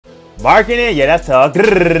Marketing, yeah, that's tough.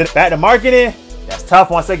 Back to marketing. That's tough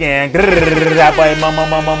once again. That boy,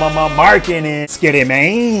 marketing. Skid it,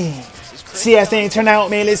 man. See how things turn out,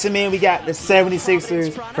 man. Listen, man, we got the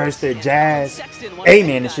 76ers versus the Jazz. Hey,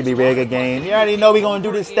 man, this should be a really good game. You already know we're going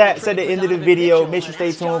to do the stats at the end of the video. Make sure you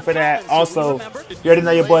stay tuned for that. Also, you already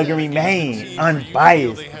know your boy can remain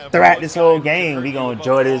unbiased throughout this whole game. We're going to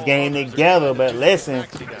enjoy this game together. But listen,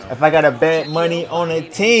 if I got to bet money on a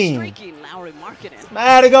team, I'm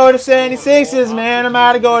out to go to the 76ers, man. I'm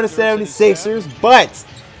out to go to the 76ers. But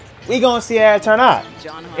we gonna see how it turn out. You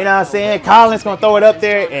know what I'm saying? Collins gonna throw it up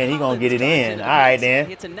there and he gonna get it in. All right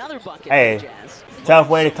then. Hey, tough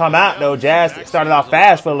way to come out though. Jazz started off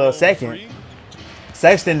fast for a little second.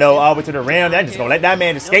 Sexton though, all the way to the rim. They're just gonna let that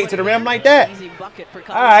man skate to the rim like that.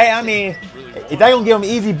 All right, I mean, if they gonna give him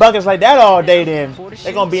easy buckets like that all day, then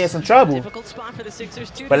they're gonna be in some trouble.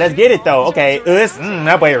 But let's get it though. Okay,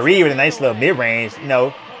 that boy Reed with a nice little mid-range. You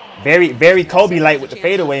know. Very, very Kobe-like with the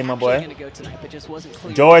fadeaway, my boy.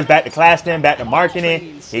 George back to Claxton, back to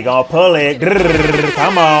marketing. He gonna pull it.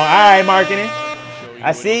 Come on. All right, marketing.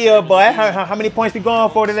 I see you, boy. How many points we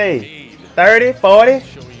going for today? 30, 40?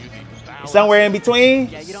 Somewhere in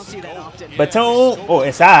between? Batum. Oh,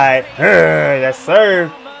 inside. That's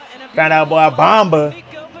serve. Found out, boy, Bomba.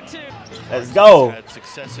 Let's go.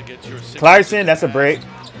 Clarkson, that's a break.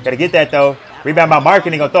 Gotta get that, though. Rebound by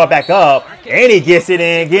marketing, gonna throw it back up. And he gets it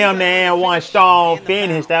in. Give him that one strong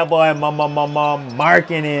finish. That boy,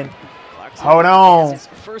 marketing. Hold on.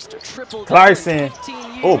 Clarkson.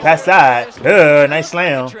 Oh, pass side. Nice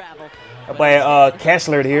slam. That boy,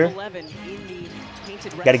 Kessler here.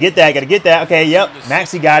 Gotta get that, gotta get that. Okay, yep.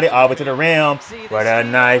 Maxey got it all the way to the rim. What a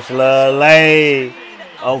nice little lay.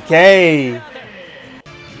 Okay.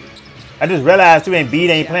 I just realized too, Embiid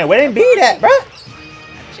ain't playing. Where Embiid at, bro?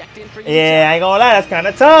 Yeah, I ain't gonna lie, that's kind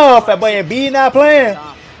of tough. That boy Embiid not playing.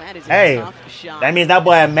 Hey, that means that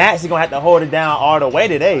boy Max is gonna have to hold it down all the way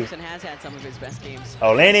today.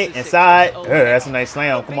 Olenek inside. That's a nice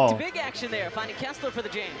slam. Come on.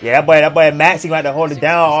 Yeah, that boy Max is gonna have to hold it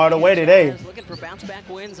down all the way today.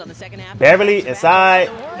 Beverly inside.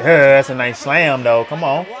 That's a nice slam though. Come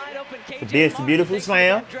on. It's a beautiful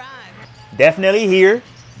slam. Definitely here.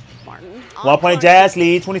 1 point Jazz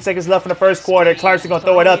lead, 20 seconds left in the first quarter. Clarkson gonna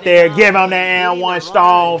throw it up there. Give him that and one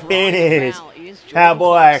strong finish. That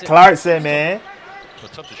boy Clarkson, man.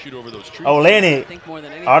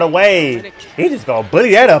 Olenek all the way. He just gonna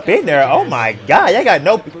bully that up in there. Oh my God, y'all got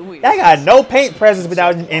no paint presence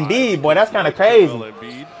without Embiid, boy. That's kind of crazy.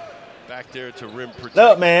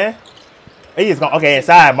 Look, man. He just gonna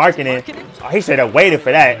inside marketing. Oh, he should have waited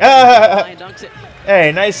for that.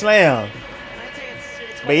 Hey, nice slam.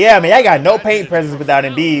 But yeah, man, I got no paint presence without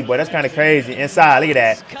Embiid, boy. That's kind of crazy. Inside, look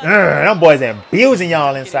at that. Them boys abusing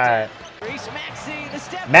y'all inside.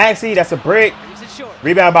 Maxey, that's a brick.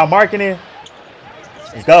 Rebound by marketing.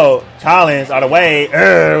 Let's go. Collins all the way.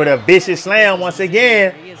 With a vicious slam once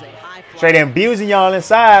again. Straight abusing y'all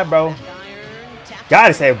inside, bro.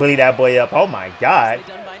 Gotta say, bully that boy up. Oh my God.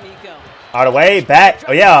 All the way back.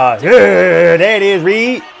 Oh yeah. There it is,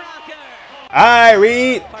 Reed. All right,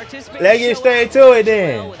 Reed. Let's get straight to it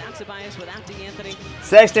then.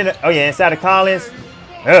 Sexton. Oh, yeah, inside of Collins.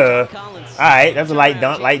 All right, that's a light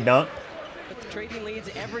dunk.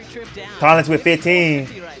 Collins with 15.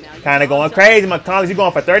 Kind of going crazy. Collins, you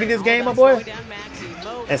going for 30 this game, my boy?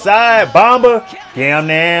 Inside, Bomba. Give him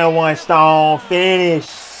that one strong finish.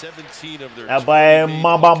 That boy,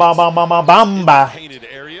 Bomba.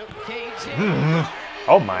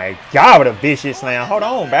 Oh, my God, what a vicious slam. Hold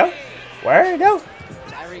on, bro. Where though?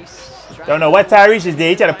 Don't know what Tyrese did.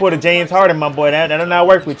 He tried to pull the James Harden, my boy. That'll not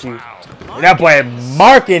work with you. That boy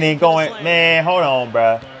marketing going, man. Hold on,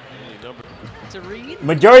 bro.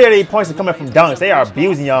 Majority of these points are coming from dunks. They are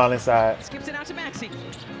abusing y'all inside.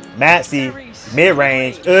 Maxey,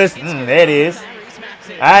 mid-range. There it is.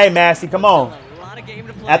 All right, Maxey, come on.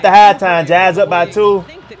 After halftime, Jazz up by 2.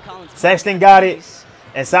 Sexton got it.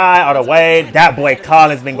 Inside all the way. That boy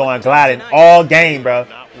Collins been going gliding all game, bro.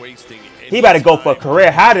 He about to go for a career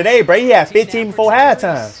high today, bro. He had 15 before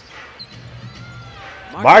halftime.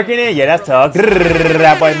 Marketing, yeah, that's tough.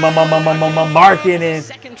 That boy, marketing.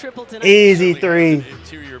 Easy 3.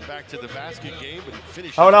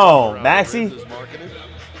 Hold on, Maxey.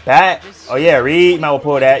 Back. Oh yeah, Reed might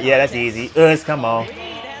pull that. Yeah, that's easy. Come on.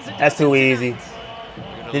 That's too easy.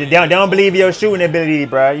 They don't believe your shooting ability,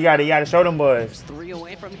 bro. You gotta show them boys.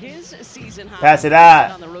 Pass it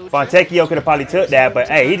out. Fontecchio could have probably took that, but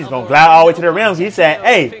hey, he just gonna glide all the way to the rim. So he said,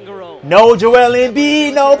 hey, no Joel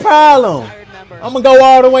Embiid, no problem. I'm gonna go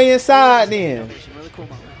all the way inside then.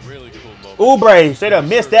 Oubre straight up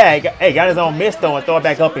missed that. Hey, got his own miss though and throw it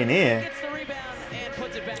back up and in.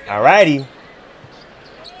 Alrighty.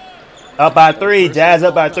 Up by 3. Jazz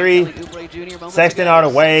up by 3. Sexton all the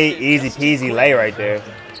way. Easy peasy lay right there.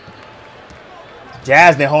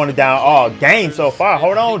 Jazz been holding it down all game so far.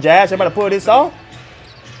 Hold on, Jazz. You about to pull this off?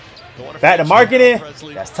 Back to marketing.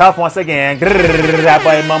 That's tough once again. That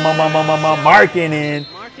boy marketing.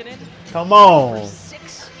 Come on.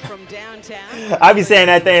 I be saying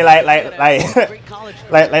that thing like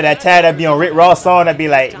that tag that be on Rick Ross song that be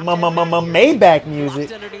like Maybach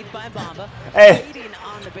music. Hey,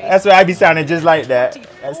 that's what I be sounding just like that.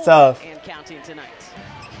 That's tough.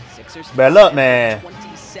 But look, man,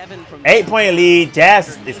 8-point lead.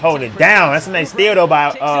 Jazz is holding down. That's a nice steal though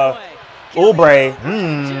by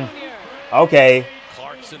Oubre. Okay.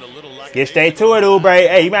 Get straight to it, Oubre.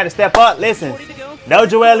 Hey, you got to step up. Listen, no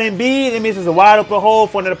Joel Embiid. It means it's a wide open hole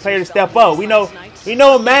for another player to step up. We know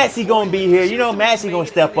Maxey gonna be here. You know Maxey gonna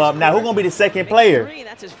step up. Now who's gonna be the second player?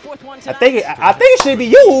 I think it should be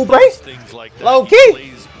you, Oubre. Low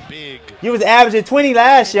key. You was averaging 20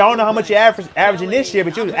 last year. I don't know how much you averaging this year,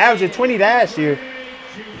 but you was averaging 20 last year.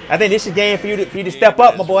 I think this is a game for you to step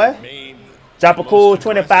up, my boy. Drop a cool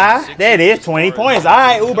 25. There it is, 20 points. All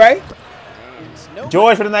right, Oubre.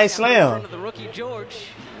 George for the nice slam.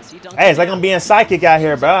 Hey, it's like I'm being psychic out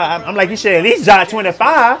here, bro. I'm like, you should at least drop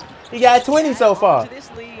 25. He got 20 so far.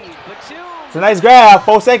 It's a nice grab.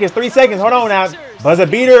 4 seconds, 3 seconds. Hold on now. Buzzer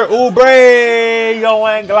beater, Oubre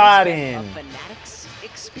going gliding.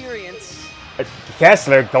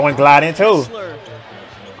 Kessler going gliding too.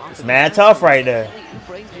 It's mad tough right there.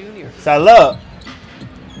 So look,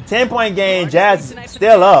 10-point game. Jazz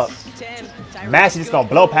still up. Maxey just gonna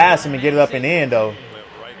blow past him and get it up and in though.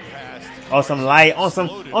 On some light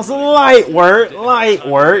work.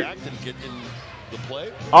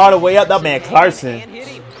 All the way up, that man Clarkson.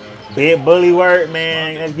 Big bully work,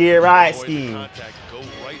 man. Let's get it right, scheme.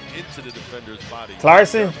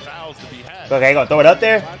 Clarkson. Okay, gonna throw it up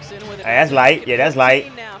there. Hey, that's light. Yeah, that's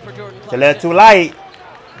light. It's a little too light.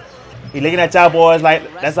 He looking at y'all boys like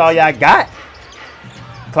that's all y'all got.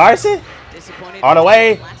 Clarkson. All the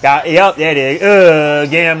way. Yep, there it is.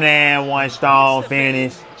 Get him there. One strong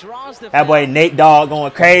finish. That boy Nate Dogg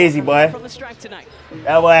going crazy, boy.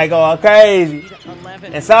 That boy going crazy.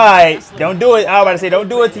 Inside. Don't do it. I was about to say, don't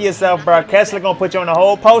do it to yourself, bro. Kessler going to put you on the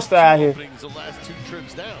whole poster out here.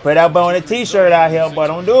 Put that boy on a t-shirt out here, but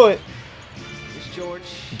don't do it.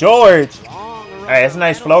 George. All right, that's a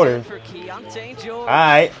nice floater. All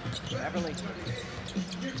right.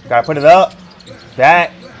 Got to put it up.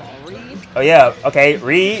 Back. Oh, yeah. Okay,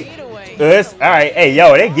 Reed. All right. Hey,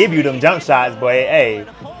 yo, they give you them jump shots, boy. Hey.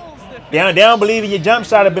 They don't believe in your jump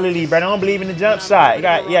shot ability, bro. They don't believe in the jump shot. You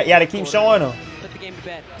got to keep showing them.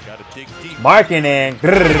 Marking in.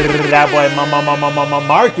 That boy,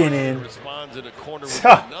 marking in.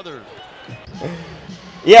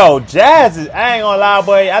 Yo, Jazz is, I ain't gonna lie,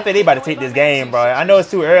 boy. I think they about to take this game, bro. I know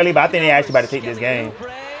it's too early, but I think they actually about to take this game.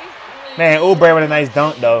 Man, Oubre with a nice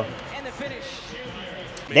dunk, though.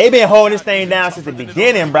 They been holding this thing down since the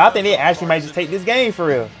beginning, bro. I think they actually might just take this game for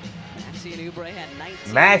real.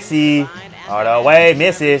 Maxey, all the way,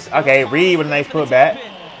 misses. Okay, Reed with a nice putback.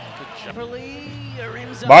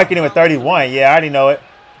 Marketing with 31. Yeah, I already know it.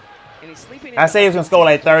 I say he's going to score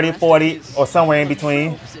like 30, 40, or somewhere in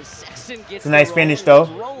between. It's a nice finish, though.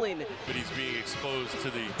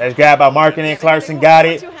 Let's grab by Marketing. Clarkson got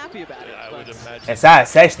it. Inside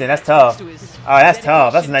Sexton, that's tough. Oh, that's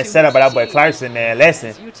tough. That's a nice setup by that boy Clarkson, man.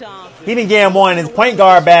 Listen, he been getting more in his point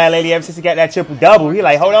guard bag lately ever since he got that triple-double. He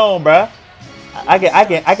like, hold on, bro.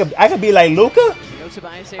 I could be like Luka.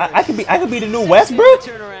 I could be the new Westbrook.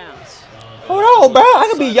 Hold on, bro. I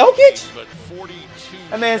could be Jokic.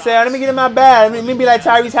 That man said, let me get in my bag. Let me be like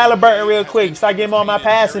Tyrese Halliburton real quick. Start getting more on my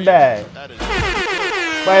passing bag.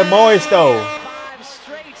 But Morris though.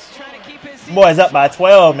 Boy's up by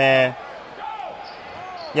 12, man.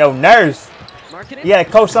 Yo, Nurse. You gotta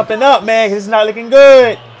coach something up, man, because it's not looking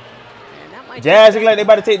good. Jazz look like they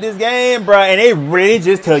about to take this game, bro. And they really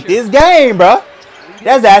just took this game, bro.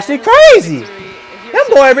 That's actually crazy. That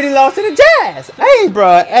boy really lost to the Jazz. Hey,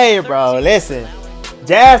 bro. Listen.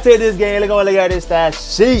 Jazz took this game. Look at this stat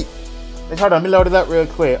sheet. Let's hold on. Let me load it up real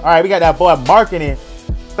quick. All right, we got that boy Marketing.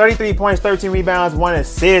 33 points, 13 rebounds, 1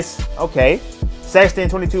 assist. Okay. Sexton,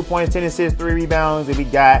 22 points, 10 assists, 3 rebounds. And we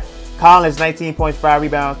got Collins, 19 points, 5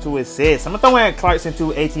 rebounds, 2 assists. I'm going to throw in Clarkson,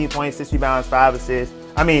 too. 18 points, 6 rebounds, 5 assists.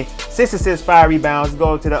 6 assists, 5 rebounds.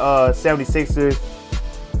 Go to the 76ers.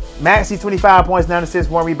 Maxey, 25 points, 9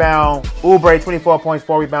 assists, 1 rebound. Oubre, 24 points,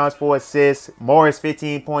 4 rebounds, 4 assists. Morris,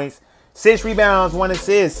 15 points, 6 rebounds, 1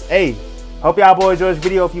 assist. Hey, Hope y'all boys enjoyed this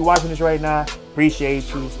video. If you're watching this right now,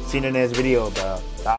 appreciate you. See you in the next video, bro.